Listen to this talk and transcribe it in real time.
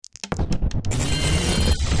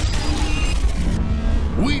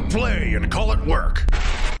We play and call it work.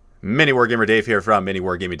 Mini Wargamer Dave here from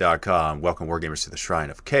MiniWargaming.com. Welcome Wargamers to the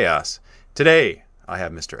Shrine of Chaos. Today, I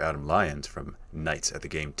have Mr. Adam Lyons from Knights at the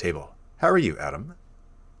Game Table. How are you, Adam?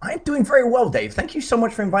 I'm doing very well, Dave. Thank you so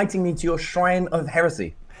much for inviting me to your Shrine of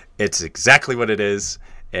Heresy. It's exactly what it is,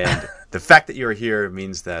 and the fact that you're here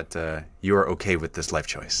means that you are okay with this life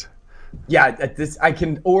choice. Yeah, I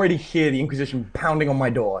can already hear the Inquisition pounding on my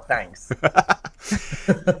door. Thanks.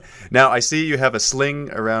 Now, I see you have a sling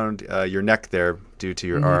around your neck there due to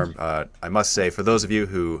your arm. I must say, for those of you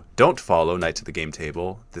who don't follow Knights at the Game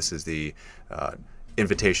Table, this is the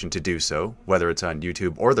invitation to do so, whether it's on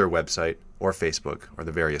YouTube or their website or Facebook or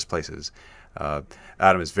the various places.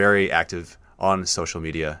 Adam is very active on social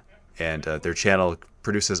media, and their channel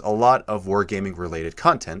produces a lot of wargaming-related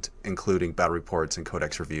content, including battle reports and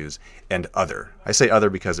codex reviews and other. I say other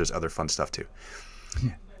because there's other fun stuff too.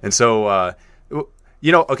 And so,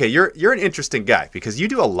 okay, you're an interesting guy because you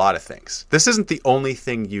do a lot of things. This isn't the only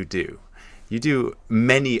thing you do. You do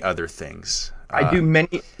many other things. I do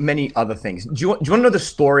many other things. Do you want to know the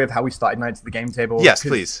story of how we started Knights at the Game Table? Yes,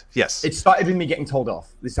 please. Yes. It started with me getting told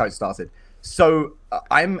off. This is how it started. So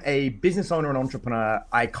I'm a business owner and entrepreneur.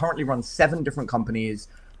 I currently run 7 different companies.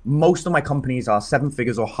 Most of my companies are 7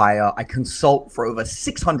 figures or higher. I consult for over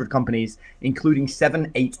 600 companies, including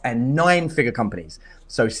 7, 8, and 9-figure companies.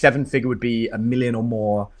 So 7-figure would be $1 million or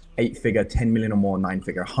more, 8-figure, 10 million or more,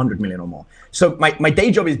 9-figure, 100 million or more. So my day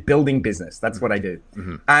job is building business. That's what I do.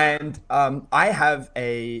 Mm-hmm. And I have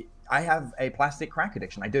a plastic crack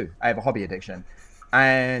addiction. I have a hobby addiction.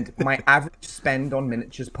 And my average spend on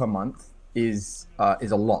miniatures per month is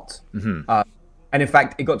a lot. Mm-hmm. And in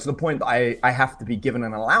fact, it got to the point that I have to be given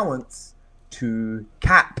an allowance to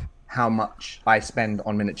cap how much I spend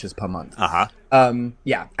on miniatures per month.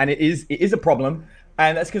 Yeah, and it is a problem.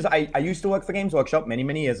 And that's because I used to work for Games Workshop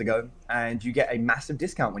many years ago, and you get a massive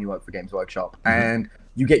discount when you work for Games Workshop. Mm-hmm. And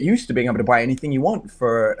you get used to being able to buy anything you want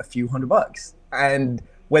for a few $100. And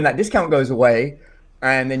when that discount goes away,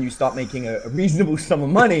 and then you start making a reasonable sum of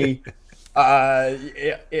money,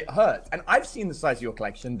 it hurts. And I've seen the size of your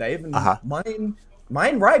collection, Dave, and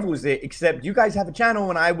mine rivals it, except you guys have a channel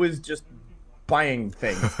and I was just buying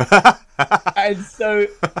things. And so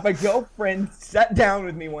my girlfriend sat down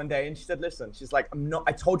with me one day and she said, listen, she's like,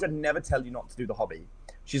 I told you I'd never tell you not to do the hobby.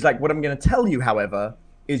 She's like, what I'm going to tell you, however,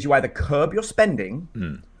 is you either curb your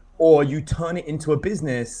spending or you turn it into a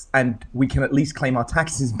business and we can at least claim our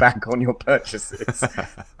taxes back on your purchases.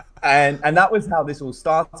 And that was how this all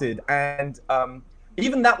started. And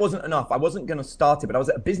even that wasn't enough. I wasn't going to start it, but I was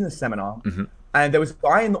at a business seminar. Mm-hmm. And there was a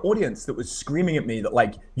guy in the audience that was screaming at me that,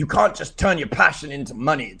 like, you can't just turn your passion into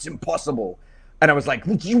money. It's impossible. And I was like,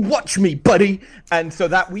 would you watch me, buddy? And so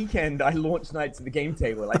that weekend, I launched Knights at the Game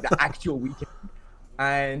Table, like the actual weekend.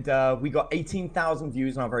 And we got 18,000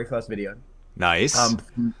 views on our very first video. Nice.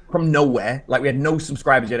 From nowhere. Like, we had no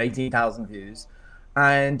subscribers yet, 18,000 views.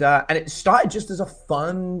 And it started just as a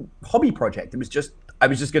fun hobby project. I was just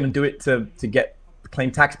going to do it to claim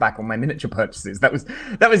tax back on my miniature purchases. That was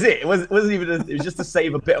it. It wasn't even. It was just to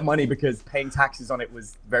save a bit of money because paying taxes on it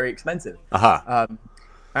was very expensive.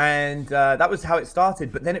 And that was how it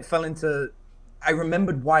started. But then it fell into. I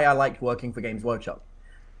remembered why I liked working for Games Workshop,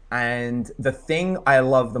 and the thing I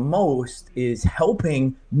love the most is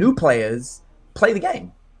helping new players play the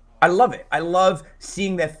game. I love it. I love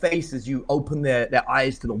seeing their face as you open their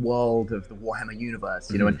eyes to the world of the Warhammer universe,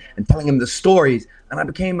 you know, and telling them the stories. And I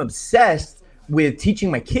became obsessed with teaching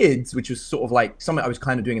my kids, which was sort of like something I was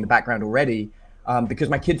kind of doing in the background already, because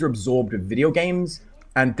my kids are absorbed with video games,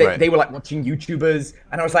 and they were like watching YouTubers,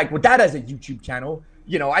 and I was like, well, Dad has a YouTube channel,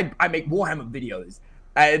 you know, I make Warhammer videos,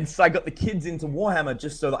 and so I got the kids into Warhammer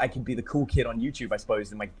just so that I could be the cool kid on YouTube, I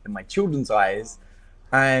suppose, in my children's eyes,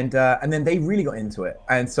 and then they really got into it,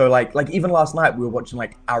 and so like even last night we were watching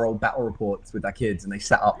like our old battle reports with our kids, and they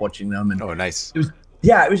sat up watching them, and oh, nice.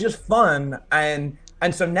 It was just fun, and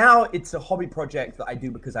so now it's a hobby project that I do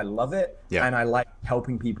because I love it, and I like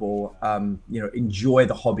helping people, enjoy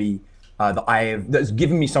the hobby that's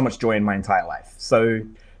given me so much joy in my entire life. So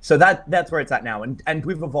that's where it's at now, and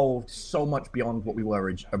we've evolved so much beyond what we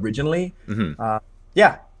were originally.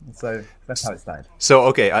 Mm-hmm. So that's how it started. So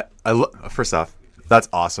okay, first off, that's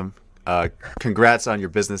awesome. Congrats on your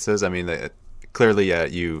businesses. I mean, clearly,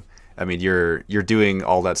 you're doing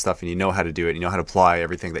all that stuff and you know how to do it. You know how to apply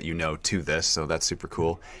everything that you know to this. So that's super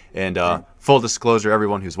cool. And full disclosure,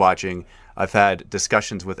 everyone who's watching, I've had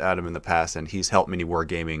discussions with Adam in the past, and he's helped Mini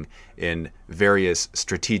Wargaming in various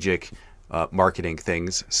strategic marketing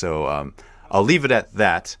things. So I'll leave it at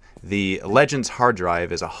that. the Legends hard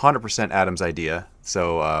drive is 100% Adam's idea.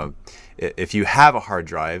 So if you have a hard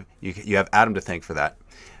drive, you have Adam to thank for that.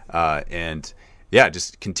 And yeah,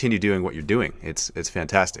 just continue doing what you're doing. It's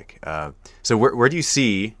fantastic. So where do you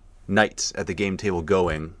see Knights at the Game Table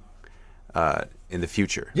going in the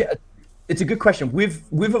future? Yeah, it's a good question. We've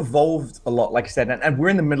evolved a lot, like I said, and we're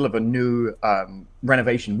in the middle of a new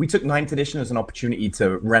renovation. We took 9th edition as an opportunity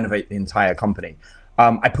to renovate the entire company.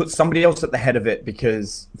 I put somebody else at the head of it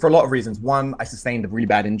because, for a lot of reasons. One, I sustained a really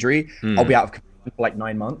bad injury. I'll be out of commission for like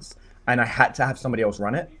 9 months, and I had to have somebody else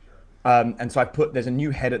run it. And so there's a new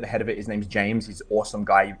head at the head of it. His name's James. He's an awesome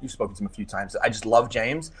guy. You've spoken to him a few times. I just love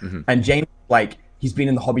James. And James, like, he's been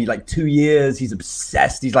in the hobby like 2 years. He's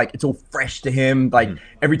obsessed. He's like, it's all fresh to him. Like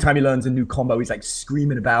every time he learns a new combo, he's like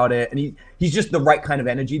screaming about it. And he's just the right kind of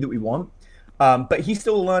energy that we want. But he's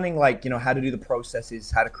still learning, like, how to do the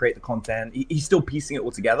processes, how to create the content. He's still piecing it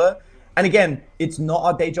all together. And again, it's not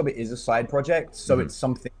our day job. It is a side project. So it's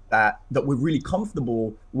something that we're really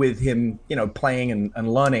comfortable with him, playing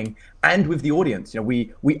and learning, and with the audience.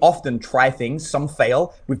 We often try things. Some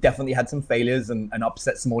fail. We've definitely had some failures and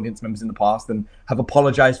upset some audience members in the past and have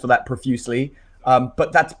apologized for that profusely.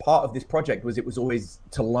 But that's part of this project. It was always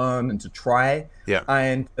to learn and to try,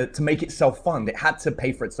 and to make it self-fund. It had to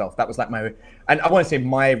pay for itself. That was like and I want to say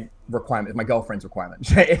my requirement, my girlfriend's requirement.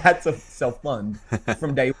 It had to self-fund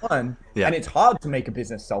from day one. And it's hard to make a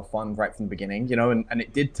business self-fund right from the beginning, and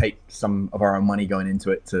it did take some of our own money going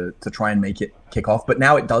into it to try and make it kick off. But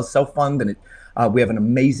now it does self-fund, and we have an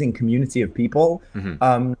amazing community of people,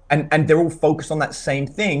 and they're all focused on that same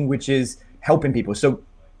thing, which is helping people. So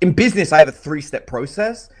in business, I have a 3-step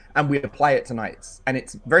process, and we apply it to Knights. And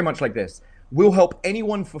it's very much like this. We'll help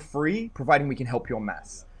anyone for free, providing we can help you en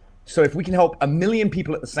masse. So if we can help 1 million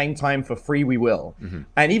people at the same time for free, we will.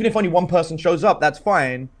 And even if only one person shows up, that's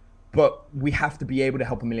fine. But we have to be able to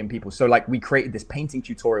help 1 million people. So like we created this painting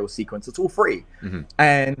tutorial sequence. It's all free.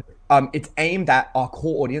 And it's aimed at our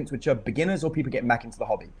core audience, which are beginners or people getting back into the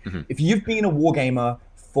hobby. If you've been a wargamer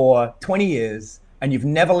for 20 years, and you've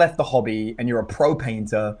never left the hobby, and you're a pro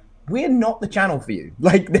painter, we're not the channel for you.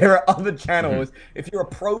 Like, there are other channels. If you're a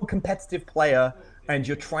pro competitive player and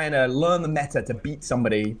you're trying to learn the meta to beat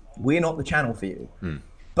somebody, we're not the channel for you.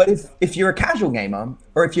 But if you're a casual gamer,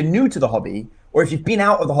 or if you're new to the hobby, or if you've been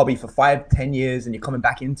out of the hobby for 5-10 years and you're coming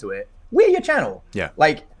back into it, we're your channel.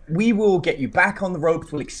 Like, we will get you back on the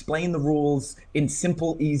ropes. We'll explain the rules in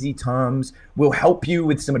simple, easy terms. We'll help you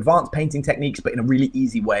with some advanced painting techniques, but in a really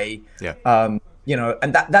easy way.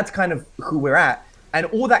 And that's kind of who we're at. And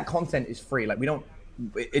all that content is free. Like,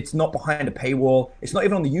 it's not behind a paywall. It's not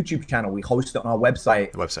even on the YouTube channel. We host it on our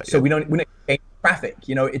website. So we don't gain traffic.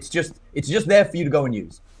 It's just there for you to go and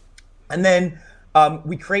use. And then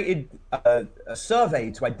we created a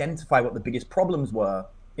survey to identify what the biggest problems were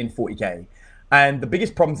in 40K. And the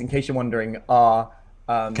biggest problems, in case you're wondering, are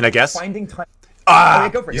can I guess? Finding time.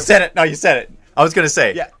 Go for it. You said it. No, you said it. I was going to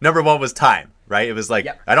say, number one was time, right? It was like,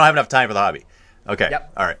 I don't have enough time for the hobby. Okay.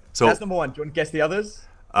 All right. So that's number one. Do you want to guess the others?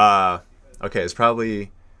 Okay. It's probably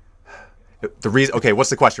the reason. Okay. What's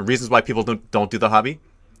the question? Reasons why people don't do the hobby?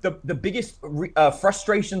 The biggest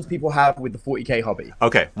frustrations people have with the 40K hobby.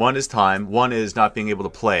 Okay. One is time. One is not being able to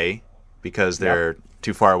play because they're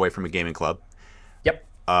too far away from a gaming club.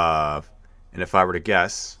 And if I were to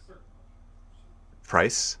guess,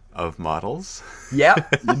 price of models. You're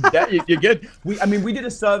good. We did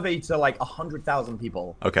a survey to like 100,000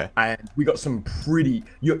 people. Okay. And we got some pretty.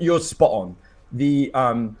 You're spot on.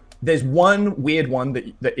 There's one weird one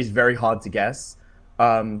that is very hard to guess.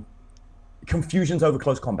 Confusions over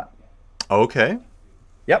close combat. Okay.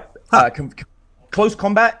 Close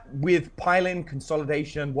combat with pile-in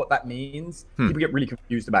consolidation. What that means, people get really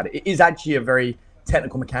confused about it. It is actually a very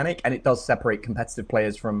technical mechanic, and it does separate competitive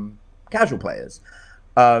players from casual players.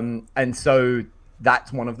 And so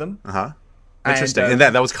that's one of them. Interesting. And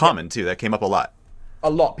that was common too. That came up a lot.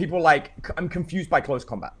 People are like, I'm confused by close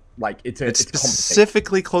combat. Like it's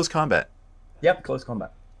specifically close combat. Close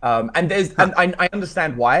combat. And I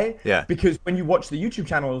understand why. Because when you watch the YouTube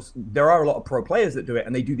channels, there are a lot of pro players that do it,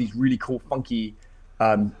 and they do these really cool, funky,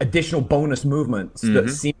 additional bonus movements that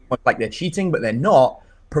seem like they're cheating, but they're not,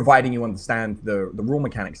 providing you understand the rule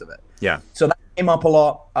mechanics of it. So that came up a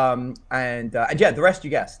lot. And the rest you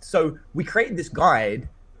guessed. So we created this guide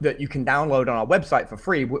that you can download on our website for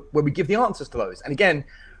free, where we give the answers to those. And again,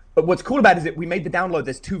 but what's cool about it is that we made the download.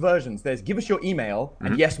 There's 2 versions. There's give us your email,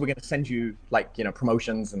 and yes, we're going to send you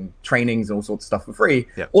promotions and trainings and all sorts of stuff for free.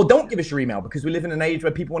 Or don't give us your email, because we live in an age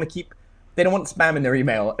where people want to they don't want spam in their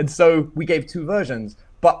email. And so we gave 2 versions.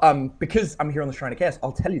 But because I'm here on the Shrine of Chaos,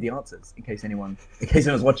 I'll tell you the answers in case anyone's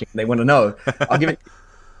watching and they want to know. I'll give it.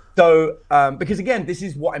 So, because again, this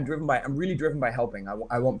is what I'm driven by. I'm really driven by helping.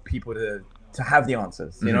 I want people to have the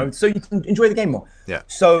answers, you know, so you can enjoy the game more. Yeah.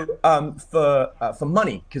 So, for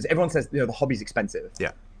money, because everyone says, you know, the hobby's expensive.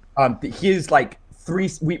 Yeah. Here's like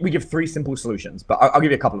we give 3 simple solutions, but I'll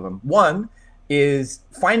give you a couple of them. One is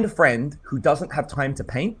find a friend who doesn't have time to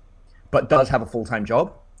paint, but does have a full-time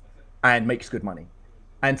job and makes good money.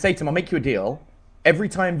 And say to them, I'll make you a deal. Every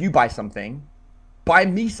time you buy something, buy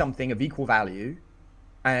me something of equal value,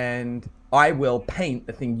 and I will paint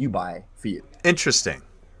the thing you buy for you. Interesting.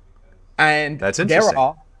 And that's interesting.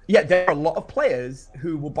 There are a lot of players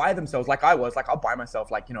who will buy themselves, like I was, like I'll buy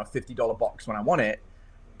myself like, you know, a $50 box when I want it.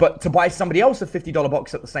 But to buy somebody else a $50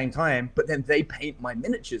 box at the same time, but then they paint my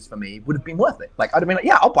miniatures for me would have been worth it. Like I'd have been like,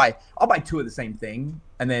 yeah, I'll buy 2 of the same thing,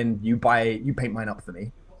 and then you paint mine up for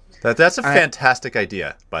me. That's a fantastic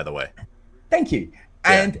idea, by the way. Thank you.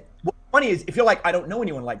 Yeah. And what's funny is, if you're like, I don't know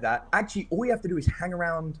anyone like that, actually all you have to do is hang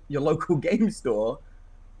around your local game store,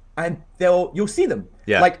 and you'll see them.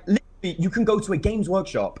 Yeah. Like literally, you can go to a Games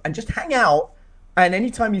Workshop and just hang out, and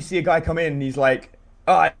anytime you see a guy come in and he's like,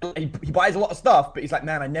 he buys a lot of stuff, but he's like,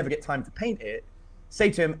 man, I never get time to paint it. Say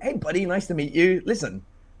to him, hey, buddy, nice to meet you. Listen,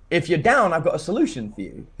 if you're down, I've got a solution for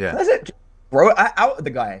you. Yeah. That's it. Just throw it out at the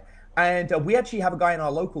guy. And we actually have a guy in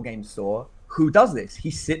our local game store who does this.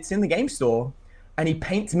 He sits in the game store and he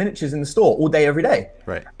paints miniatures in the store all day, every day.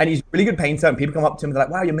 Right. And he's a really good painter. And people come up to him and they're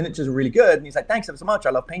like, wow, your miniatures are really good. And he's like, thanks ever so much. I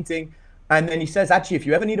love painting. And then he says, actually, if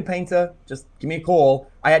you ever need a painter, just give me a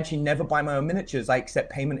call. I actually never buy my own miniatures. I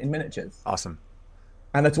accept payment in miniatures. Awesome.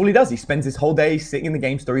 And that's all he does. He spends his whole day sitting in the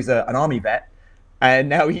game store. He's an army vet. And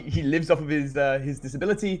now he lives off of his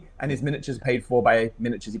disability, and his miniatures are paid for by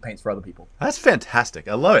miniatures he paints for other people. That's fantastic.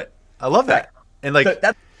 I love it. I love that. And like,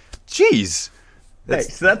 so geez.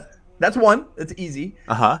 So that's one. That's easy.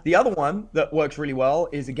 Uh-huh. The other one that works really well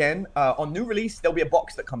is, again, on new release, there'll be a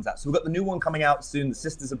box that comes out. So we've got the new one coming out soon, the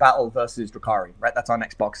Sisters of Battle versus Drukhari, right? That's our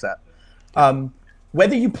next box set.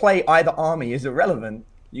 Whether you play either army is irrelevant.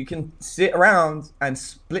 You can sit around and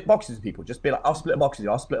split boxes with people. Just be like, I'll split a box with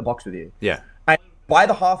you. I'll split a box with you. Yeah. And buy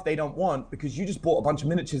the half they don't want, because you just bought a bunch of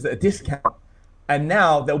miniatures at a discount. And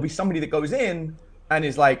now there'll be somebody that goes in and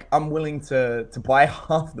is like, I'm willing to buy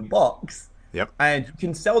half the box. Yep. And you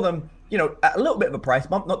can sell them, you know, at a little bit of a price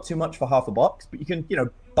bump, not too much for half a box, but you can, you know,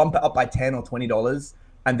 bump it up by $10 or $20,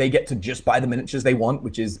 and they get to just buy the miniatures they want,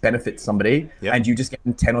 which is benefits somebody. Yep. And you just get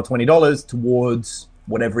them $10 or $20 towards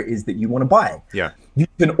whatever it is that you want to buy. Yeah. You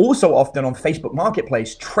can also often on Facebook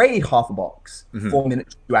Marketplace trade half a box for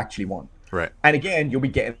miniatures you actually want. Right. And again, you'll be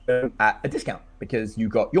getting them at a discount because you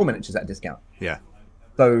got your miniatures at a discount. Yeah.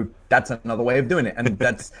 So that's another way of doing it. And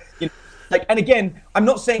that's, you know, like, and again, I'm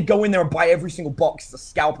not saying go in there and buy every single box to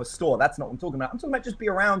scalp a store. That's not what I'm talking about. I'm talking about just be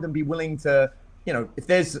around and be willing to, you know, if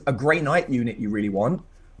there's a Grey Knight unit you really want,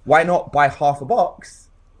 why not buy half a box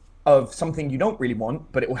of something you don't really want,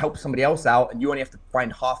 but it will help somebody else out, and you only have to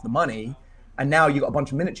find half the money, and now you got a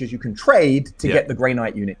bunch of miniatures you can trade to get the Grey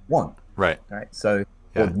Knight unit you want. Right. So,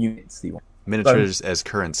 or units that you want. Miniatures as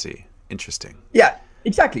currency. Interesting. Yeah,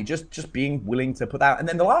 exactly. Just being willing to put that. And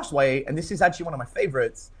then the last way, and this is actually one of my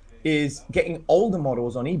favorites, is getting older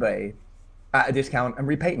models on eBay at a discount and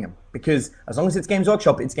repainting them. Because as long as it's Games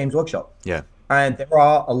Workshop, it's Games Workshop. Yeah. And there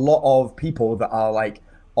are a lot of people that are like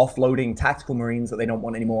offloading tactical Marines that they don't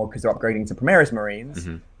want anymore because they're upgrading to Primaris Marines.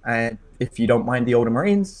 And if you don't mind the older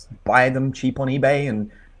Marines, buy them cheap on eBay.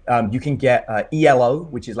 And you can get ELO,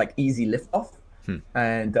 which is like easy lift off.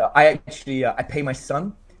 And I actually I pay my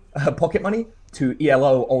son pocket money to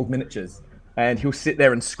ELO old miniatures, and he'll sit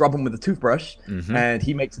there and scrub them with a toothbrush, and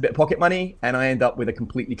he makes a bit of pocket money, and I end up with a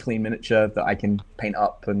completely clean miniature that I can paint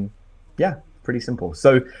up. And yeah, pretty simple.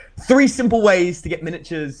 So 3 simple ways to get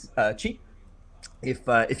miniatures cheap if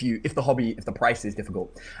the price is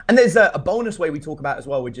difficult. And there's a bonus way we talk about as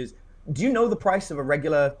well, which is, do you know the price of a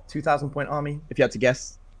regular 2,000 point army, if you had to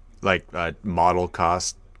guess? Like model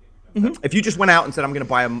cost. If you just went out and said, I'm going to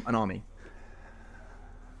buy an army.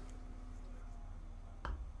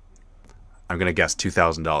 I'm going to guess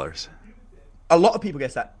 $2,000. A lot of people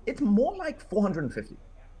guess that. It's more like $450.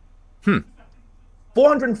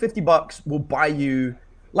 $450 will buy you,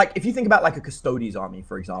 like, if you think about like a Custodes army,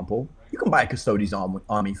 for example, you can buy a Custodes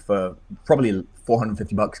army for probably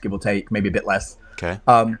 $450, give or take, maybe a bit less. Okay.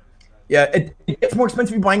 Yeah, it gets more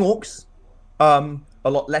expensive if you're buying orcs. A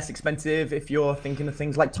lot less expensive if you're thinking of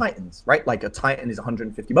things like Titans, right? Like a Titan is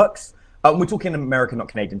 $150. We're talking American, not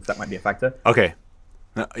Canadian, so that might be a factor. Okay.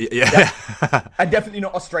 Yeah. And definitely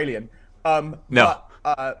not Australian. No.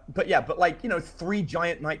 But yeah, but like, you know, 3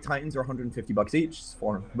 giant Night Titans are $150 each,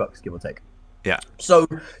 $400, give or take. Yeah. So,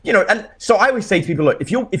 and so I always say to people, look,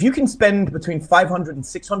 if you can spend between 500 and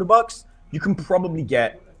 600 bucks, you can probably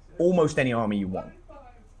get almost any army you want.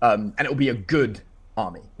 And it'll be a good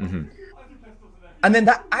army. Mm-hmm. And then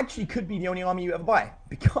that actually could be the only army you ever buy,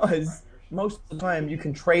 because most of the time you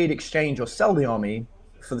can trade, exchange, or sell the army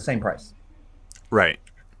for the same price. Right.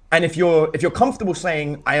 And if you're comfortable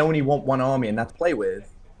saying, I only want one army and that's play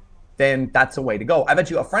with, then that's a way to go. I've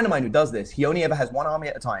actually got a friend of mine who does this. He only ever has one army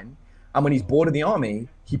at a time. And when he's bored of the army,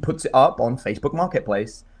 he puts it up on Facebook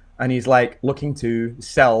Marketplace and he's like looking to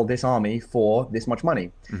sell this army for this much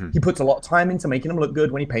money. Mm-hmm. He puts a lot of time into making them look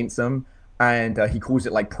good when he paints them. And he calls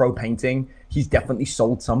it like pro painting. He's definitely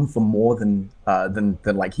sold some for more than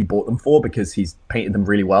like he bought them for, because he's painted them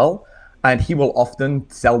really well. And he will often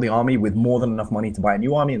sell the army with more than enough money to buy a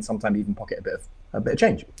new army, and sometimes even pocket a bit of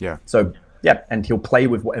change. Yeah. So yeah, and he'll play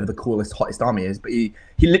with whatever the coolest, hottest army is. But he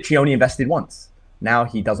literally only invested once. Now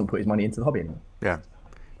he doesn't put his money into the hobby anymore. Yeah,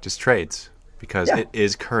 just trades, because it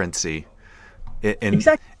is currency.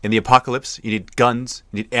 Exactly. In the apocalypse, you need guns,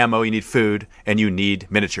 you need ammo, you need food, and you need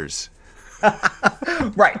miniatures.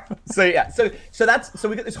 Right. So yeah. So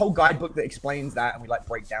we got this whole guidebook that explains that, and we like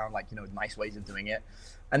break down like nice ways of doing it.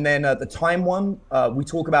 And then the time one, we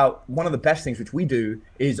talk about one of the best things which we do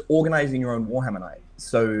is organizing your own Warhammer night.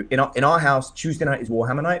 So in our house, Tuesday night is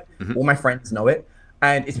Warhammer night. Mm-hmm. All my friends know it,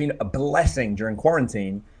 and it's been a blessing during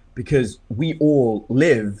quarantine because we all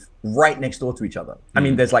live right next door to each other. Mm-hmm. I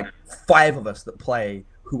mean, there's like 5 of us that play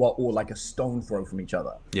who are all like a stone throw from each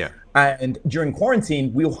other. Yeah. And during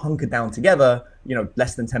quarantine, we all hunkered down together,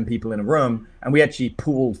 less than 10 people in a room. And we actually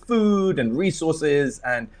pooled food and resources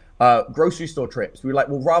and grocery store trips. We were like,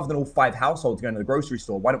 well, rather than all 5 households going to the grocery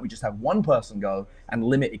store, why don't we just have one person go and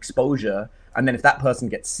limit exposure? And then if that person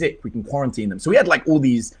gets sick, we can quarantine them. So we had like all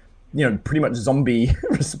these, pretty much zombie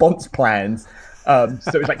response plans. So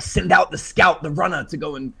it was like send out the scout, the runner to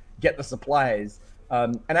go and get the supplies.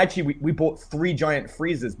 And actually, we bought 3 giant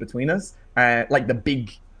freezers between us, like the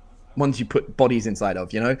big ones you put bodies inside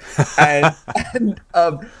of, and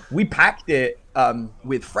we packed it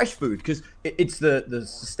with fresh food, because it's the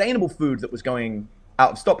sustainable food that was going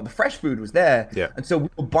out of stock, but the fresh food was there. Yeah. And so we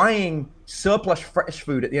were buying surplus fresh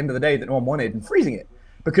food at the end of the day that no one wanted and freezing it,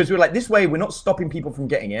 because we were like, this way we're not stopping people from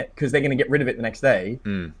getting it because they're going to get rid of it the next day.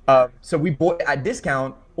 So we bought it at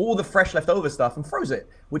discount, all the fresh leftover stuff, and froze it,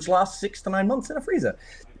 which lasts 6 to 9 months in a freezer.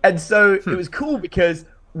 And so it was cool because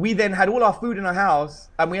we then had all our food in our house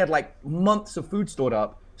and we had like months of food stored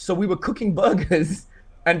up. So we were cooking burgers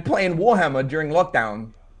and playing Warhammer during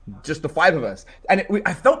lockdown, just the 5 of us. And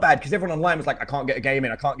I felt bad because everyone online was like, I can't get a game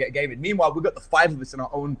in. Meanwhile, we've got the 5 of us in our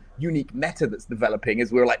own unique meta that's developing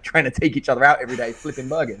as we were like trying to take each other out every day, flipping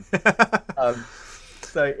burgers.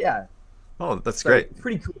 So yeah. Oh, that's great.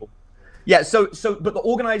 Pretty cool. Yeah, but the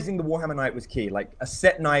organizing the Warhammer night was key. Like a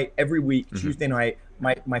set night every week, Tuesday night.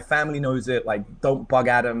 My family knows it. Like, don't bug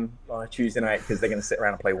Adam on a Tuesday night because they're going to sit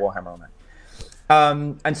around and play Warhammer all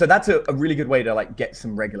night. And so that's a really good way to like get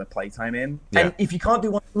some regular playtime in. Yeah. And if you can't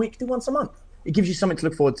do once a week, do once a month. It gives you something to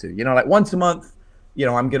look forward to. Like once a month,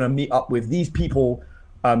 I'm going to meet up with these people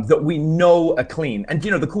that we know are clean. And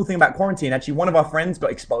the cool thing about quarantine, actually, one of our friends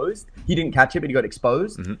got exposed. He didn't catch it, but he got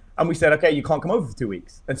exposed. Mm-hmm. And we said, okay, you can't come over for 2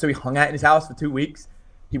 weeks. And so he hung out in his house for 2 weeks.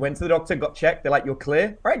 He went to the doctor, got checked. They're like, you're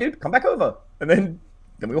clear. All right, dude, come back over. And then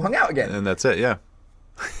we all hung out again. And that's it, yeah.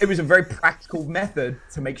 It was a very practical method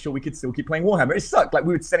to make sure we could still keep playing Warhammer. It sucked. Like,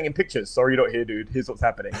 we were sending him pictures. Sorry, you're not here, dude. Here's what's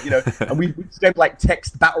happening. And we sent like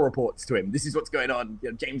text battle reports to him. This is what's going on.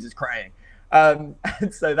 James is crying. And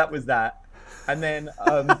so that was that. And then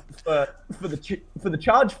for the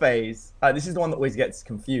charge phase, this is the one that always gets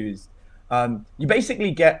confused. You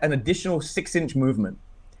basically get an additional 6-inch movement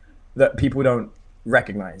that people don't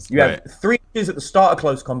recognize. You have 3 inches at the start of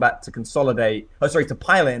close combat to consolidate. To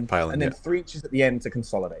pile in, and then 3 inches at the end to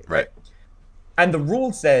consolidate. Right. And the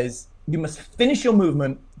rule says you must finish your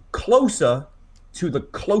movement closer to the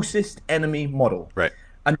closest enemy model. Right.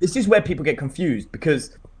 And this is where people get confused,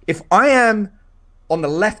 because if I am on the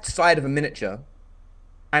left side of a miniature,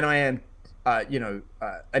 and I am,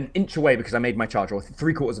 an inch away because I made my charge, or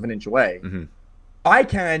 3/4 of an inch away, I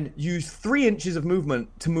can use 3 inches of movement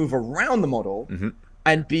to move around the model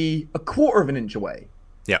and be 1/4 of an inch away.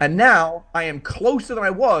 Yeah. And now I am closer than I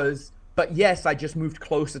was, but yes, I just moved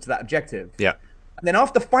closer to that objective. Yeah. And then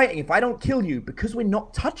after fighting, if I don't kill you, because we're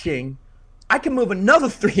not touching, I can move another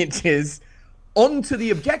 3 inches onto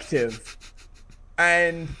the objective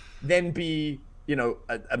and then be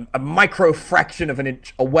a micro fraction of an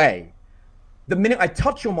inch away. the minute I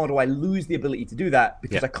touch your model, I lose the ability to do that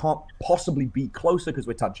because I can't possibly be closer because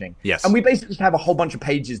we're touching. Yes. And we basically just have a whole bunch of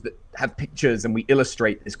pages that have pictures and we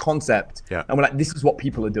illustrate this concept. Yeah. And we're like, this is what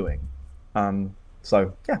people are doing.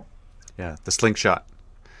 So, yeah. Yeah, the slingshot.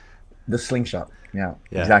 The slingshot. Yeah,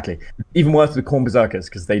 exactly. Even worse with Corn Berserkers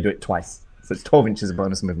because they do it twice. So it's 12 inches of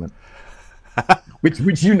bonus movement.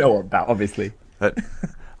 which you know about, obviously. But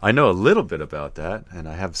I know a little bit about that, and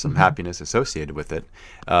I have some happiness associated with it.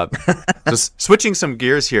 So switching some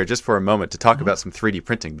gears here just for a moment to talk about some 3D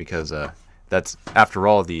printing, because that's, after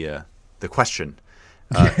all, the question.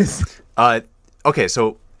 Yes. Okay,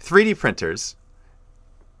 so 3D printers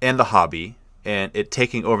and the hobby, and it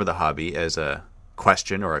taking over the hobby as a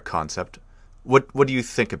question or a concept. What do you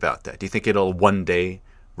think about that? Do you think it'll one day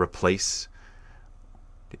replace?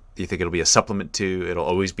 Do you think it'll be a supplement to? It'll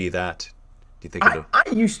always be that? Do you think it'll...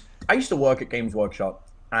 I used to work at Games Workshop,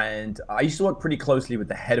 and I used to work pretty closely with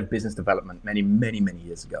the head of business development many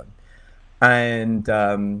years ago. And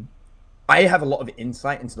I have a lot of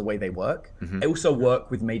insight into the way they work. I also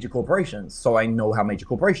work with major corporations, so I know how major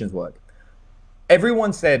corporations work.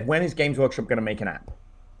 Everyone said, when is Games Workshop going to make an app?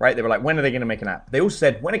 Right? They were like, when are they going to make an app? They all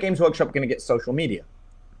said, when are Games Workshop going to get social media?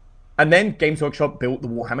 And then Games Workshop built the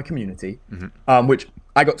Warhammer community, which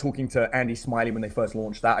I got talking to Andy Smiley when they first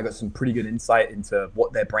launched that. I got some pretty good insight into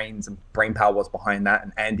what their brains and brain power was behind that.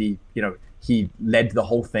 And Andy, he led the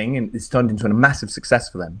whole thing, and it's turned into a massive success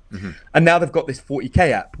for them. And now they've got this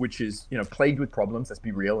 40K app, which is, plagued with problems. Let's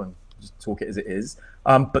be real and just talk it as it is.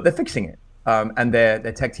 But they're fixing it. And their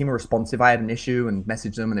tech team are responsive. I had an issue and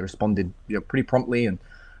messaged them, and they responded, pretty promptly. And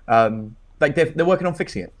they're working on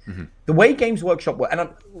fixing it. The way Games Workshop works, and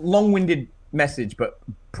a long-winded message, but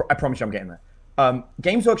I promise you I'm getting there.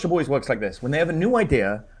 Games Workshop always works like this. When they have a new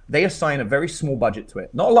idea, they assign a very small budget to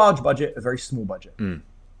it. Not a large budget, a very small budget.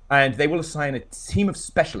 And they will assign a team of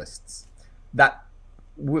specialists that,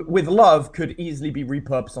 with love, could easily be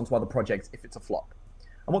repurposed onto other projects if it's a flop.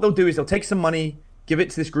 And what they'll do is they'll take some money, give it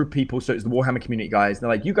to this group of people, so it's the Warhammer community guys. And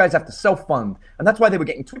they're like, you guys have to self-fund. And that's why they were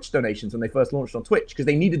getting Twitch donations when they first launched on Twitch, because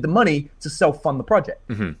they needed the money to self-fund the project.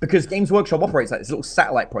 Because Games Workshop operates like this little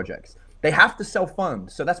satellite projects. They have to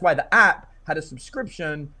self-fund. So that's why the app had a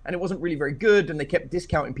subscription, and it wasn't really very good, and they kept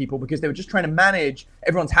discounting people because they were just trying to manage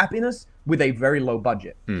everyone's happiness with a very low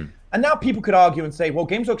budget. And now people could argue and say, well,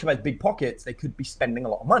 Games Workshop has big pockets. They could be spending a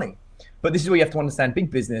lot of money. But this is where you have to understand big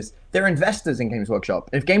business. They're investors in Games Workshop.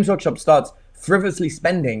 If Games Workshop starts frivolously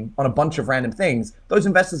spending on a bunch of random things, those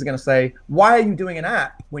investors are going to say, why are you doing an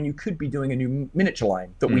app when you could be doing a new miniature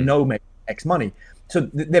line that we know makes X money? So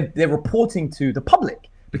they're reporting to the public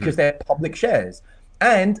because they're public shares.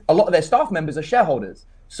 And a lot of their staff members are shareholders.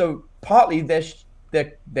 So partly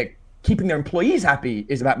they're keeping their employees happy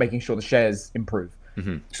is about making sure the shares improve.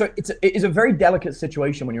 So it is a very delicate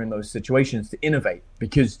situation when you're in those situations to innovate,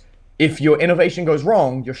 because if your innovation goes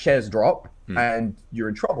wrong, your shares drop and you're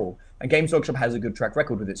in trouble. And Games Workshop has a good track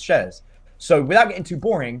record with its shares. So without getting too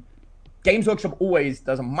boring, Games Workshop always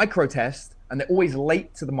does a micro test, and they're always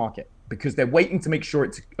late to the market because they're waiting to make sure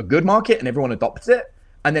it's a good market and everyone adopts it.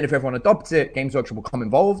 And then if everyone adopts it, Games Workshop will come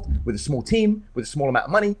involved with a small team, with a small amount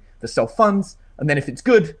of money, to self-funds. And then if it's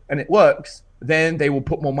good and it works, then they will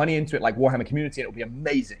put more money into it, like Warhammer Community, and it'll be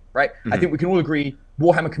amazing, right? I think we can all agree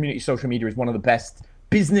Warhammer Community social media is one of the best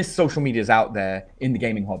business social medias out there in the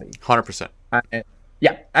gaming hobby. 100%.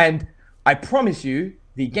 Yeah, and I promise you,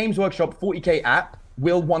 the Games Workshop 40K app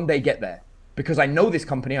will one day get there, because I know this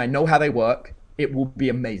company, I know how they work. It will be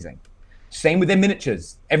amazing. Same with their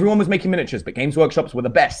miniatures. Everyone was making miniatures, but Games Workshops were the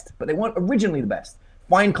best, but they weren't originally the best.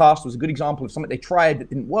 Finecast was a good example of something they tried that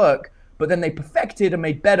didn't work, but then they perfected and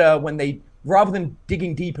made better when they, rather than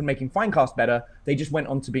digging deep and making Finecast better, they just went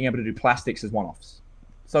on to being able to do plastics as one-offs.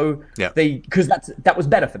 So because that was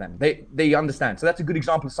better for them. They understand. So that's a good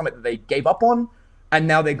example of something that they gave up on, and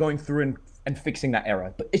now they're going through and fixing that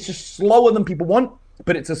error. But it's just slower than people want,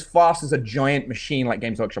 but it's as fast as a giant machine like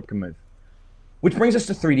Games Workshop can move. Which brings us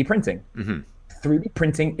to 3D printing. 3D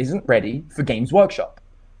printing isn't ready for Games Workshop.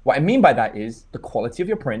 What I mean by that is the quality of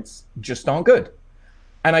your prints just aren't good.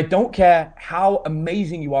 And I don't care how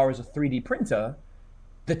amazing you are as a 3D printer,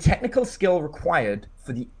 the technical skill required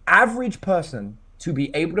for the average person to be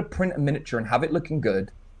able to print a miniature and have it looking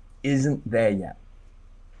good isn't there yet.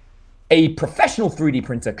 A professional 3D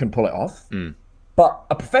printer can pull it off, but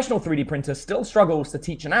a professional 3D printer still struggles to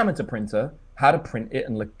teach an amateur printer how to print it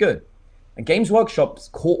and look good. And Games Workshop's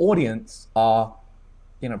core audience are,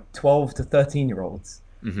 12 to 13-year-olds.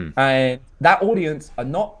 And that audience are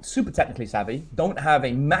not super technically savvy, don't have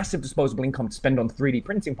a massive disposable income to spend on 3D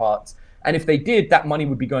printing parts. And if they did, that money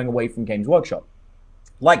would be going away from Games Workshop.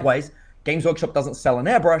 Likewise, Games Workshop doesn't sell an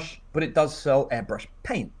airbrush, but it does sell airbrush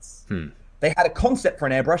paints. They had a concept for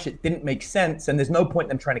an airbrush. It didn't make sense, and there's no point in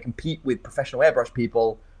them trying to compete with professional airbrush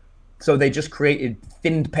people. So they just created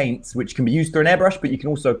thinned paints, which can be used through an airbrush, but you can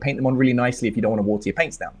also paint them on really nicely if you don't want to water your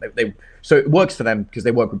paints down. So it works for them because they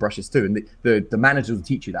work with brushes too. And the managers will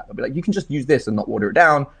teach you that. They'll be like, you can just use this and not water it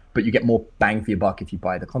down, but you get more bang for your buck if you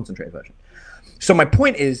buy the concentrated version. So my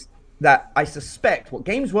point is that I suspect what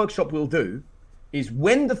Games Workshop will do is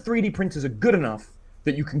when the 3D printers are good enough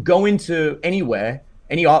that you can go into anywhere,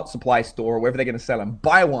 any art supply store or wherever they're going to sell them,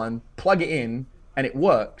 buy one, plug it in, and it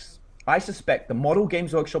works. I suspect the model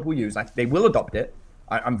Games Workshop will use, they will adopt it,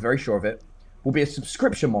 I'm very sure of it, will be a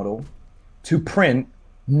subscription model to print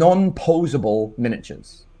non-posable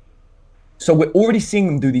miniatures. So we're already seeing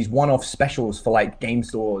them do these one-off specials for like game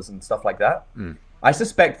stores and stuff like that. I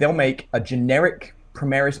suspect they'll make a generic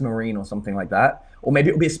Primaris Marine or something like that, or maybe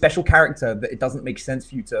it'll be a special character that it doesn't make sense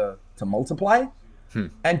for you to multiply.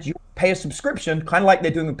 And you pay a subscription, kind of like they're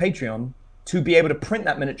doing with Patreon, to be able to print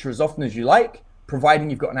that miniature as often as you like, providing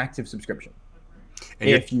you've got an active subscription. And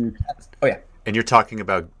And you're talking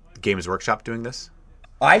about Games Workshop doing this?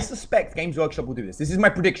 I suspect Games Workshop will do this. This is my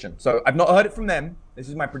prediction. So I've not heard it from them. This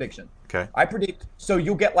is my prediction. Okay. I predict, so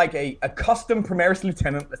you'll get like a custom Primaris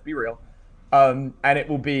Lieutenant, let's be real. And it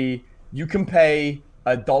will be, you can pay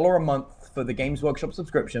 $1 a month for the Games Workshop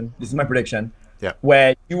subscription. This is my prediction. Yeah.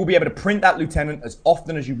 Where you will be able to print that Lieutenant as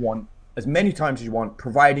often as you want, as many times as you want,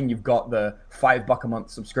 providing you've got the $5 a month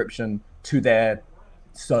subscription to their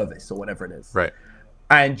service or whatever it is. Right.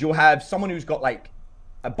 And you'll have someone who's got like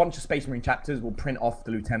a bunch of Space Marine chapters will print off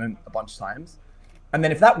the Lieutenant a bunch of times. And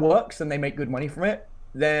then if that works and they make good money from it,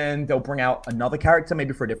 then they'll bring out another character,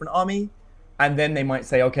 maybe for a different army. And then they might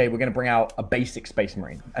say, okay, we're going to bring out a basic Space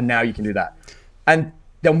Marine. And now you can do that. And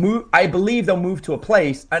they'll move, I believe they'll move to a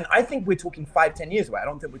place, and I think we're talking 5-10 years away. I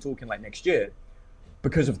don't think we're talking like next year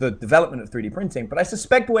because of the development of 3D printing. But I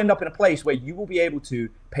suspect we'll end up in a place where you will be able to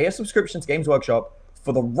pay a subscription to Games Workshop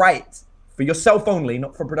for the right, for yourself only,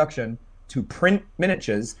 not for production, to print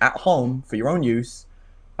miniatures at home for your own use,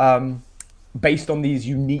 based on these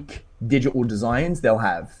unique digital designs they'll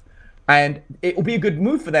have. And it will be a good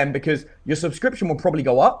move for them because your subscription will probably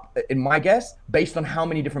go up, in my guess, based on how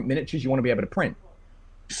many different miniatures you want to be able to print.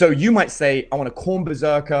 So you might say, I want a Khorne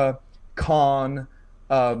Berserker, Khan,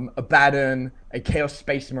 Abaddon, a Chaos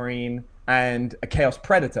Space Marine, and a Chaos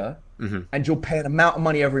Predator. And you'll pay an amount of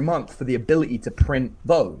money every month for the ability to print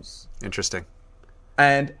those. Interesting.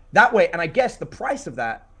 And that way, and I guess the price of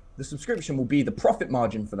that, the subscription will be the profit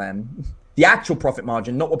margin for them, the actual profit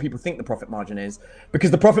margin, not what people think the profit margin is, because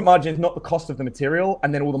the profit margin is not the cost of the material,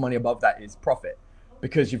 and then all the money above that is profit,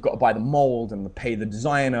 because you've got to buy the mold and pay the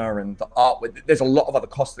designer and the art. There's a lot of other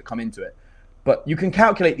costs that come into it. But you can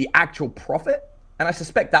calculate the actual profit, and I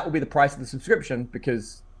suspect that will be the price of the subscription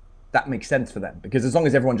because that makes sense for them. Because as long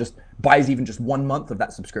as everyone just buys even just 1 month of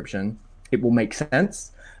that subscription, it will make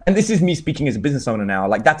sense. And this is me speaking as a business owner now.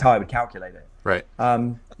 Like, that's how I would calculate it. Right.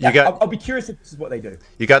 I'll be curious if this is what they do.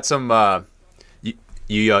 You got some.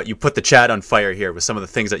 You put the chat on fire here with some of the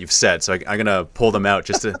things that you've said. So I'm gonna pull them out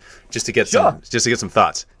just to get some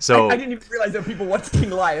thoughts. So I didn't even realize there were people watching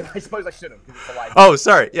live. I suppose I should have because it's a live. Oh,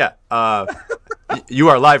 sorry. Yeah. You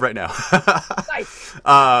are live right now. Nice.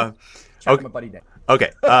 Okay. My buddy Dave.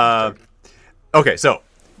 Okay. Okay. So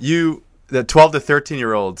the 12 to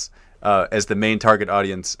 13-year-olds as the main target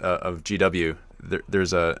audience of GW.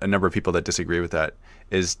 There's a number of people that disagree with that.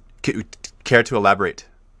 Care to elaborate?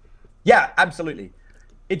 Yeah, absolutely.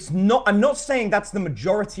 I'm not saying that's the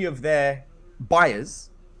majority of their buyers.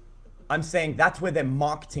 I'm saying that's where their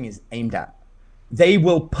marketing is aimed at. They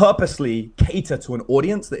will purposely cater to an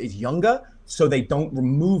audience that is younger so they don't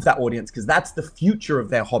remove that audience because that's the future of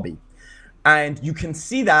their hobby. And you can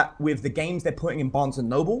see that with the games they're putting in Barnes &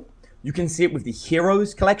 Noble. You can see it with the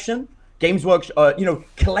Heroes collection. Games Workshop,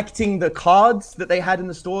 collecting the cards that they had in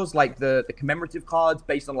the stores, like the commemorative cards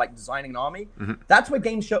based on like designing an army. That's where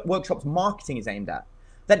Games Workshop's marketing is aimed at.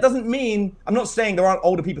 That doesn't mean, I'm not saying there aren't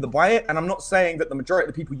older people that buy it, and I'm not saying that the majority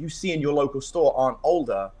of the people you see in your local store aren't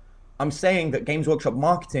older. I'm saying that Games Workshop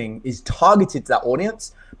marketing is targeted to that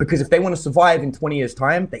audience because if they want to survive in 20 years'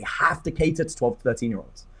 time, they have to cater to 12 to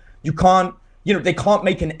 13-year-olds. You can't, they can't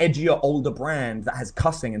make an edgier, older brand that has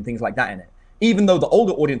cussing and things like that in it. Even though the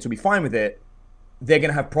older audience will be fine with it, they're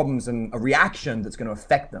going to have problems and a reaction that's going to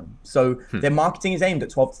affect them. So their marketing is aimed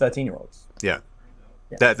at 12 to 13-year-olds. Yeah.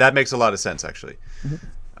 That makes a lot of sense, actually.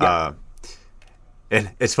 Yeah.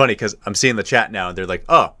 And it's funny because I'm seeing the chat now, and they're like,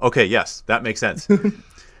 oh, okay, yes, that makes sense.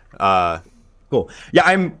 Cool. Yeah,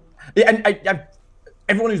 and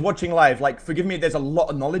everyone who's watching live, like, forgive me, there's a lot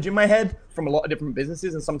of knowledge in my head from a lot of different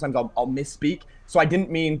businesses, and sometimes I'll misspeak. So I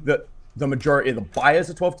didn't mean that the majority of the buyers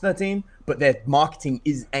are 12 to 13, but their marketing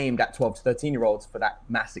is aimed at 12 to 13-year-olds for that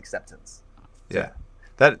mass acceptance. Yeah,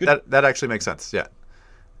 that actually makes sense. Yeah.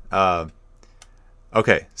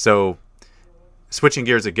 Okay, so switching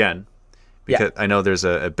gears again, because I know there's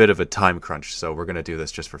a bit of a time crunch, so we're going to do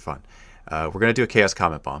this just for fun. We're going to do a Chaos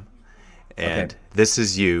Comment Bomb, and this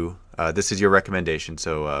is you. This is your recommendation.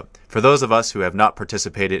 So for those of us who have not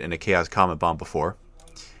participated in a Chaos Comment Bomb before,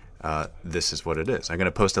 this is what it is. I'm going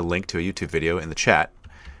to post a link to a YouTube video in the chat,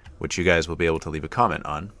 which you guys will be able to leave a comment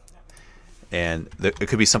on. And it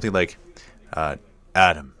could be something like,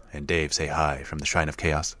 Adam and Dave say hi from the Shrine of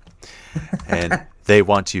Chaos. And they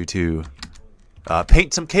want you to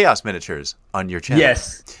paint some chaos miniatures on your channel.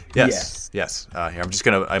 Yes. Here, I'm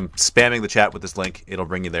spamming the chat with this link. It'll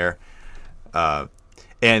bring you there.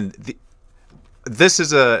 This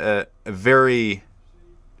is a very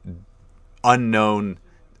unknown,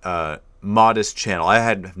 modest channel. I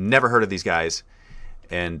had never heard of these guys,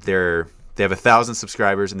 and they have 1,000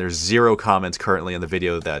 subscribers, and there's 0 comments currently on the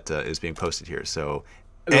video that is being posted here. So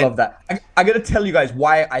I love that. I got to tell you guys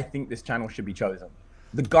why I think this channel should be chosen.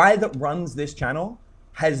 The guy that runs this channel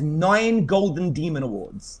has 9 Golden Demon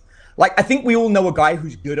Awards. Like, I think we all know a guy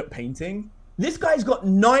who's good at painting. This guy's got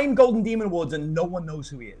 9 Golden Demon Awards, and no one knows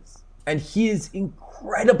who he is. And he is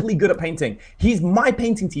incredibly good at painting. He's my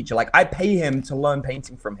painting teacher. Like, I pay him to learn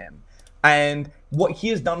painting from him. And what he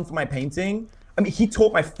has done for my painting, I mean, he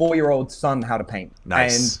taught my 4-year-old son how to paint.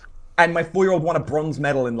 Nice. And my 4-year-old won a bronze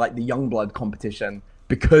medal in, like, the Youngblood competition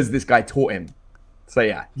because this guy taught him. So,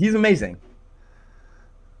 yeah, he's amazing.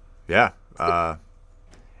 Yeah.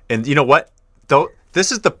 And you know what? Though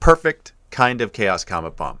this is the perfect kind of Chaos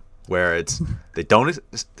Comment Bomb, where it's they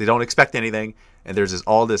don't expect anything, and there's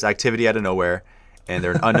all this activity out of nowhere, and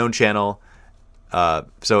they're an unknown channel.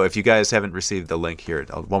 So if you guys haven't received the link here,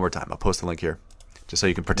 one more time, I'll post the link here, just so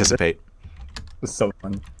you can participate. It's so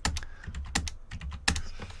fun.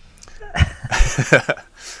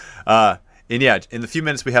 And yeah, in the few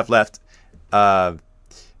minutes we have left,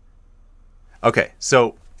 okay,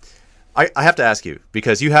 so I have to ask you,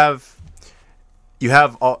 because you have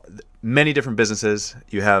many different businesses,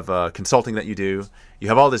 you have consulting that you do, you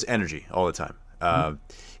have all this energy all the time.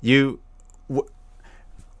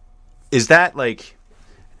 Is that like,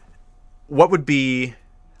 what would be,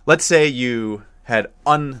 let's say you had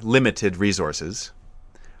unlimited resources.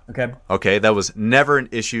 Okay, that was never an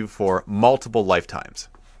issue for multiple lifetimes.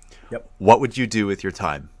 Yep. What would you do with your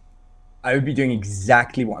time? I would be doing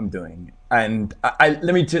exactly what I'm doing. And let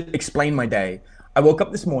me just explain my day. I woke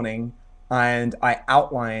up this morning and I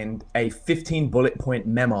outlined a 15 bullet point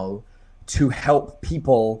memo to help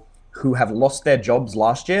people who have lost their jobs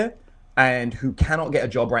last year and who cannot get a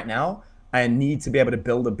job right now and need to be able to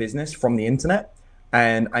build a business from the internet.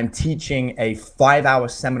 And I'm teaching a 5-hour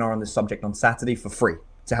seminar on this subject on Saturday for free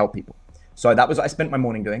to help people. So that was what I spent my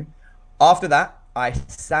morning doing. After that, I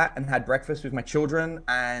sat and had breakfast with my children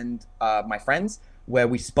and my friends, where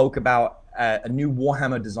we spoke about a new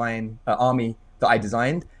Warhammer design army that I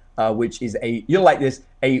designed, which is you'll like this,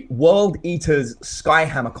 a World Eaters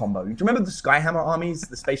Skyhammer combo. Do you remember the Skyhammer armies,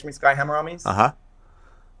 the Space Marine Skyhammer armies?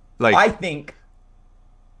 Like, I think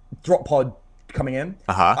drop pod coming in.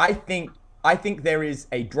 I think there is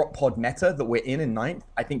a drop pod meta that we're in ninth.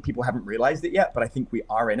 I think people haven't realized it yet, but I think we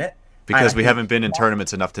are in it. Because we haven't been in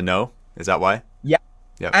tournaments enough to know? Is that why? Yeah.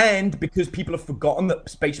 Yep. And because people have forgotten that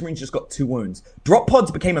Space Marines just got 2 wounds. Drop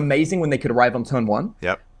pods became amazing when they could arrive on turn 1.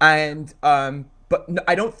 Yep. And but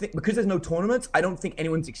I don't think, because there's no tournaments, I don't think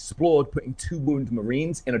anyone's explored putting 2 wound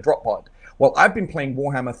Marines in a drop pod. Well, I've been playing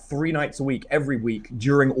Warhammer 3 nights a week, every week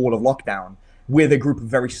during all of lockdown with a group of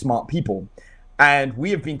very smart people. And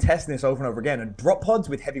we have been testing this over and over again. And drop pods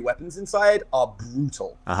with heavy weapons inside are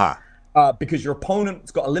brutal. Because your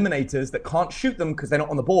opponent's got eliminators that can't shoot them because they're not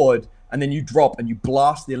on the board, and then you drop and you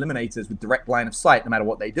blast the eliminators with direct line of sight no matter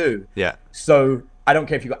what they do. Yeah. So I don't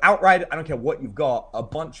care if you've got Outrider, I don't care what you've got, a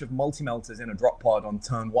bunch of multi-melters in a drop pod on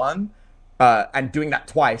turn 1, and doing that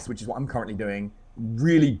twice, which is what I'm currently doing,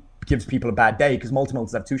 really gives people a bad day because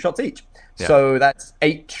multi-melters have 2 shots each. Yeah. So that's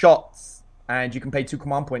 8 shots, and you can pay 2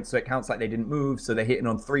 command points, so it counts like they didn't move, so they're hitting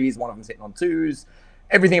on 3s, one of them's hitting on 2s.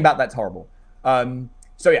 Everything about that's horrible.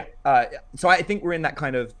 So yeah, so I think we're in that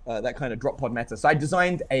kind of drop pod meta. So I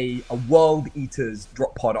designed a World Eaters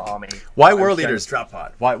drop pod army. Why World Eaters drop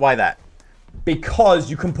pod? Why that?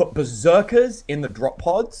 Because you can put berserkers in the drop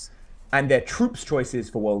pods, and they're troops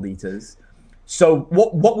choices for World Eaters. So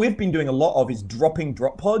what we've been doing a lot of is dropping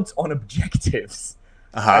drop pods on objectives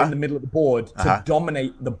in the middle of the board to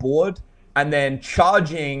dominate the board and then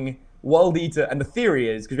charging World Eater. And the theory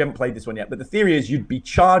is, because we haven't played this one yet, but the theory is you'd be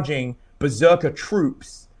charging Berserker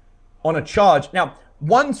troops on a charge. Now,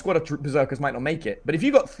 one squad of Berserkers might not make it, but if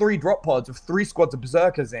you've got 3 drop pods of 3 squads of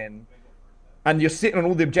Berserkers in, and you're sitting on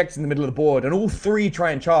all the objectives in the middle of the board, and all 3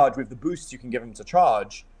 try and charge with the boosts you can give them to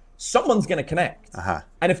charge, someone's going to connect.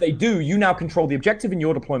 And if they do, you now control the objective in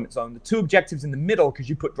your deployment zone, the 2 objectives in the middle because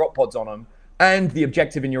you put drop pods on them, and the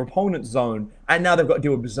objective in your opponent's zone. And now they've got to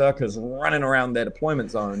deal with Berserkers running around their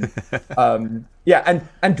deployment zone. And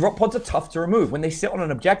drop pods are tough to remove. When they sit on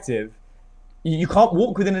an objective, you can't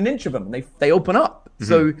walk within an inch of them. They open up.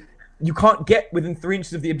 So you can't get within 3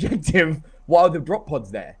 inches of the objective while the drop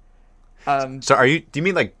pod's there. So do you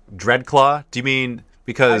mean like Dreadclaw? Do you mean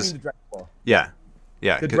because... I mean the Dreadclaw. Yeah.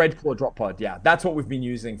 The Dreadclaw drop pod, yeah. That's what we've been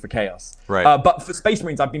using for Chaos. Right. But for Space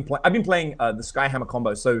Marines, I've been playing the Skyhammer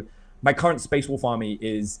combo. So my current Space Wolf army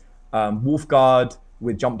is Wolf Guard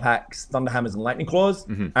with jump packs, Thunderhammers, and Lightning Claws,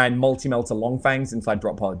 and Multi-Melter Longfangs inside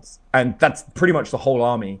drop pods. And that's pretty much the whole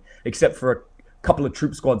army, except for a couple of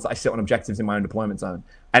troop squads that I sit on objectives in my own deployment zone.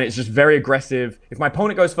 And it's just very aggressive. If my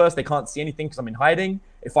opponent goes first, they can't see anything because I'm in hiding.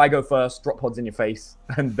 If I go first, drop pods in your face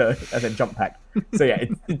and then jump pack. So yeah,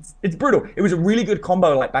 it's brutal. It was a really good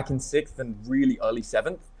combo like back in 6th and really early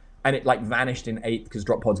 7th, and it like vanished in 8th because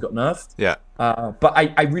drop pods got nerfed. Yeah. But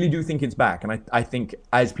I really do think it's back, and I think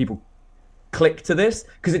as people click to this,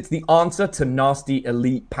 because it's the answer to nasty,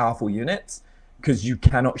 elite, powerful units, because you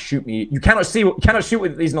cannot shoot me. You cannot shoot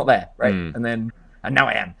with these not there, right? And now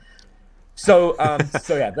I am. So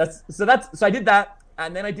so I did that.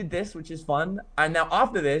 And then I did this, which is fun. And now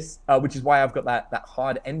after this, which is why I've got that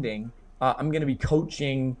hard ending, I'm going to be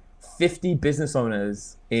coaching 50 business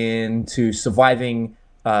owners into surviving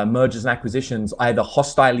mergers and acquisitions, either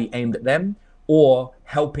hostilely aimed at them or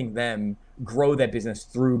helping them grow their business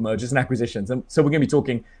through mergers and acquisitions. And so we're going to be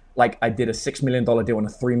talking like I did a $6 million deal and a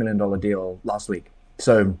 $3 million deal last week.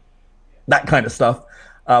 So that kind of stuff,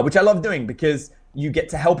 which I love doing because you get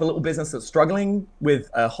to help a little business that's struggling with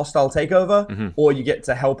a hostile takeover, or you get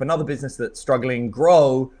to help another business that's struggling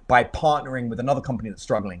grow by partnering with another company that's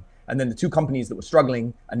struggling. And then the 2 companies that were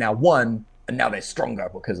struggling are now one, and now they're stronger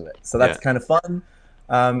because of it. So that's kind of fun.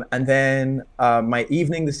 And then my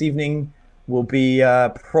this evening will be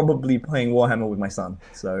probably playing Warhammer with my son.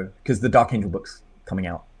 So because the Dark Angel book's coming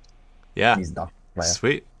out. Yeah. He's a Dark player.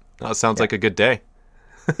 Sweet. That sounds like a good day.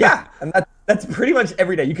 Yeah, and that's pretty much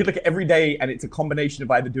every day. You could look at every day, and it's a combination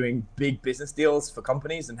of either doing big business deals for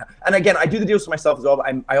companies, and again, I do the deals for myself as well.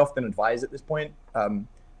 But I often advise at this point.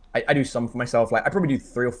 I do some for myself. Like I probably do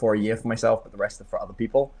 3 or 4 a year for myself, but the rest are for other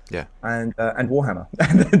people. Yeah. And Warhammer.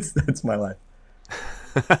 that's my life.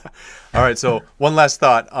 All right. So one last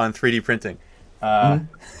thought on 3D printing.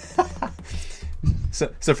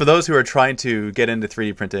 So for those who are trying to get into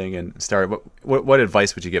 3D printing and start, what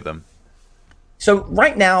advice would you give them? So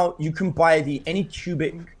right now you can buy the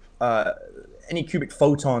Anycubic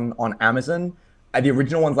Photon on Amazon. The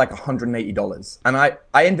original one's like $180, and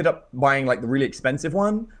I ended up buying like the really expensive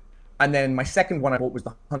one, and then my second one I bought was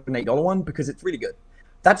the $108 one because it's really good.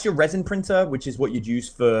 That's your resin printer, which is what you'd use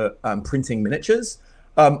for printing miniatures.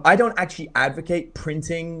 I don't actually advocate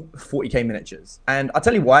printing 40K miniatures, and I'll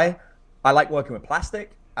tell you why. I like working with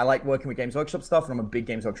plastic. I like working with Games Workshop stuff, and I'm a big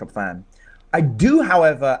Games Workshop fan. I do,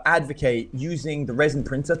 however, advocate using the resin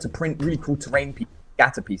printer to print really cool terrain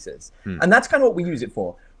scatter pieces. And that's kind of what we use it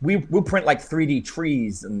for. We'll print like 3D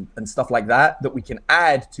trees and stuff like that we can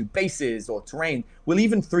add to bases or terrain. We'll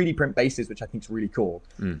even 3D print bases, which I think is really cool.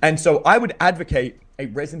 And so I would advocate a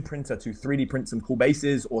resin printer to 3D print some cool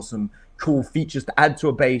bases or some cool features to add to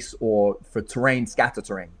a base or for terrain, scatter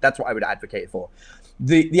terrain. That's what I would advocate for.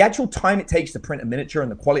 The actual time it takes to print a miniature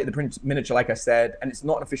and the quality of the print miniature, like I said, and it's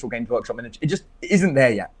not an official Games Workshop miniature, it just isn't there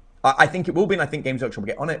yet. I think it will be, and I think Games Workshop will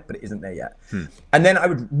get on it, but it isn't there yet. And then I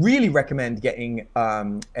would really recommend getting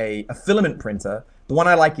a filament printer. The one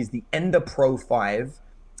I like is the Ender Pro 5.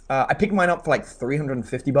 I picked mine up for like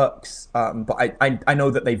 $350, but I know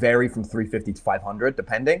that they vary from $350 to $500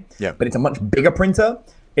 depending. Yeah. But it's a much bigger printer.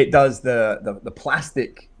 It does the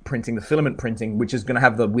plastic printing, the filament printing, which is going to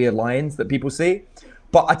have the weird lines that people see.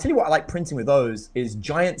 But I tell you what I like printing with those is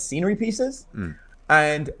giant scenery pieces.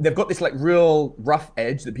 And they've got this like real rough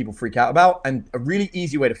edge that people freak out about, and a really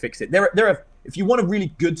easy way to fix it. There are, if you want a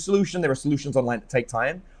really good solution, there are solutions online that take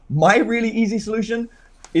time. My really easy solution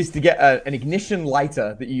is to get an ignition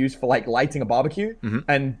lighter that you use for like lighting a barbecue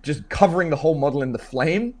and just covering the whole model in the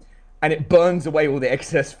flame, and it burns away all the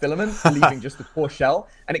excess filament, leaving just the core shell,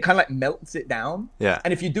 and it kind of like melts it down. Yeah.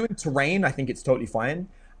 And if you're doing terrain, I think it's totally fine.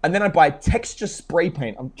 And then I buy texture spray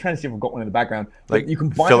paint. I'm trying to see if I've got one in the background. Like you can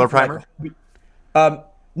buy filler primer?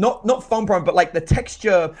 not foam prime, but like the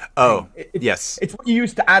texture. Oh, thing. yes. It's what you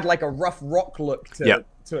use to add like a rough rock look to Yep.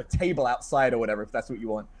 to a table outside or whatever, if that's what you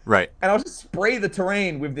want. Right. And I'll just spray the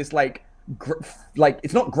terrain with this like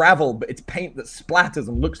it's not gravel, but it's paint that splatters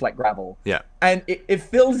and looks like gravel. Yeah. And it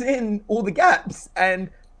fills in all the gaps. And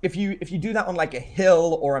if you do that on like a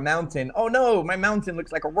hill or a mountain, oh no, my mountain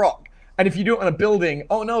looks like a rock. And if you do it on a building,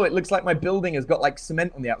 oh no, it looks like my building has got like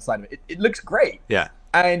cement on the outside of it. It looks great. Yeah.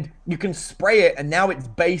 And you can spray it, and now it's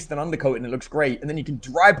based and undercoated, and it looks great. And then you can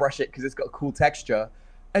dry brush it because it's got a cool texture,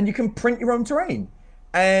 and you can print your own terrain.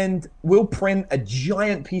 And we'll print a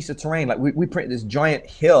giant piece of terrain. Like we printed this giant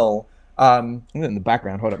hill. I'm in the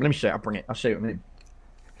background. Hold up. Let me show you. I'll show you in a minute.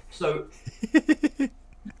 So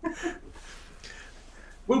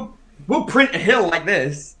we'll print a hill like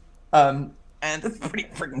this. And that's pretty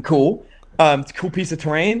freaking cool. It's a cool piece of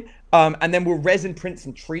terrain. And then we'll resin print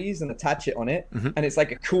some trees and attach it on it. And it's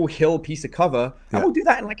like a cool hill piece of cover. And we'll do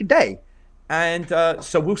that in like a day. And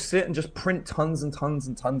so we'll sit and just print tons and tons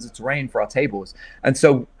and tons of terrain for our tables. And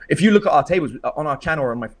so if you look at our tables on our channel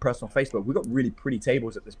or on my personal Facebook, we've got really pretty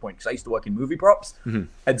tables at this point because I used to work in movie props.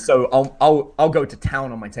 And so I'll go to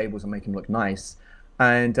town on my tables and make them look nice.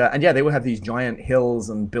 And yeah, they will have these giant hills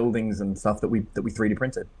and buildings and stuff that we 3D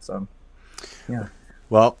printed. So yeah.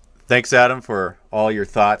 Well, thanks, Adam, for all your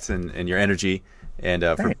thoughts and your energy, and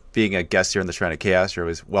for being a guest here on the Shrine of Chaos. You're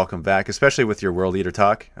always welcome back, especially with your World Eater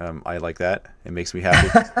talk. I like that. It makes me happy.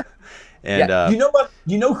 And yeah. You know what?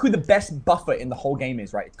 You know who the best buffer in the whole game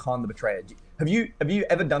is, right? It's Khan the Betrayer. Have you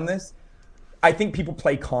ever done this? I think people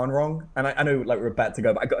play Khan wrong, and I know like we're about to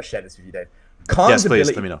go, but I got to share this with you, Dave. Khan's yes, please.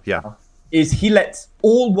 ability Let me know. Yeah. Is he lets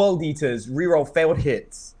all World Eaters reroll failed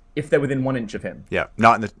hits if they're within 1 inch of him. Yeah,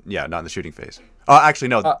 not in the shooting phase. Actually,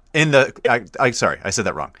 no. Sorry, I said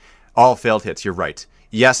that wrong. All failed hits. You're right.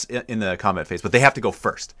 Yes, in the combat phase, but they have to go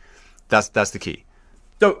first. That's the key.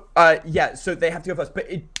 So yeah, so they have to go first. But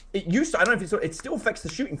it used to. I don't know if it still affects the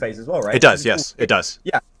shooting phase as well, right? It does. Yes, it does.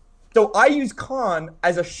 Yeah. So I use Khan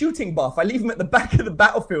as a shooting buff. I leave him at the back of the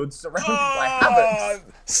battlefield, surrounded by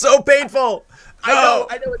havocs. So painful. I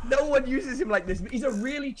know. No one uses him like this. But he's a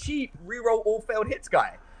really cheap reroll all failed hits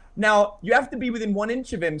guy. Now you have to be within 1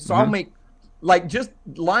 inch of him, so I'll make like just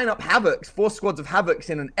line up havocs, 4 squads of havocs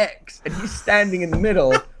in an X, and he's standing in the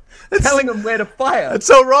middle, telling them where to fire. It's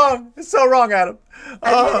so wrong. It's so wrong, Adam.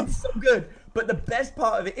 And it's so good. But the best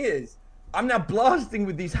part of it is, I'm now blasting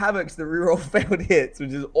with these havocs that reroll failed hits,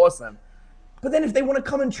 which is awesome. But then if they want to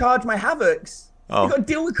come and charge my havocs, you got to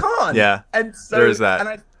deal with Khan. Yeah. And so there is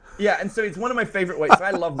that. And so it's one of my favorite ways. So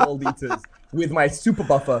I love World Eaters with my super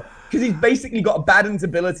buffer because he's basically got a Baden's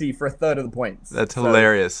ability for 1/3 of the points. That's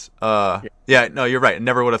hilarious. Yeah, no, you're right. I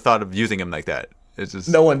never would have thought of using him like that. It's just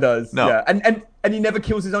no one does. No. Yeah. And he never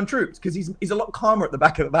kills his own troops because he's a lot calmer at the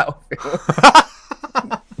back of the battlefield.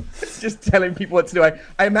 It's just telling people what to do.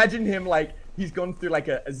 I imagine him like he's gone through like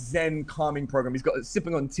a Zen calming program. He's got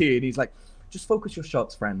sipping on tea and he's like, just focus your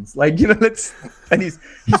shots, friends. Like, and he's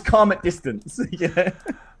calm at distance. Yeah.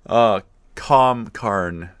 Calm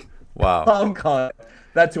Karn. Wow. Calm Khan.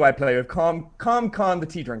 That's who I play with. Calm Khan, the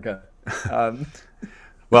tea drinker.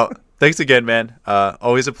 Well, thanks again, man.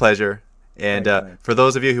 Always a pleasure. And for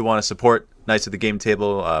those of you who want to support Knights of the Game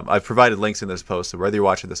Table, I've provided links in this post. So whether you're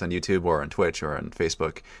watching this on YouTube or on Twitch or on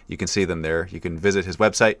Facebook, you can see them there. You can visit his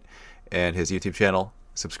website and his YouTube channel.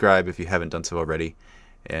 Subscribe if you haven't done so already.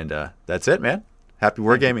 And that's it, man. Happy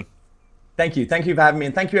wargaming. Thank you. Thank you for having me.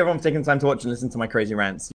 And thank you, everyone, for taking the time to watch and listen to my crazy rants.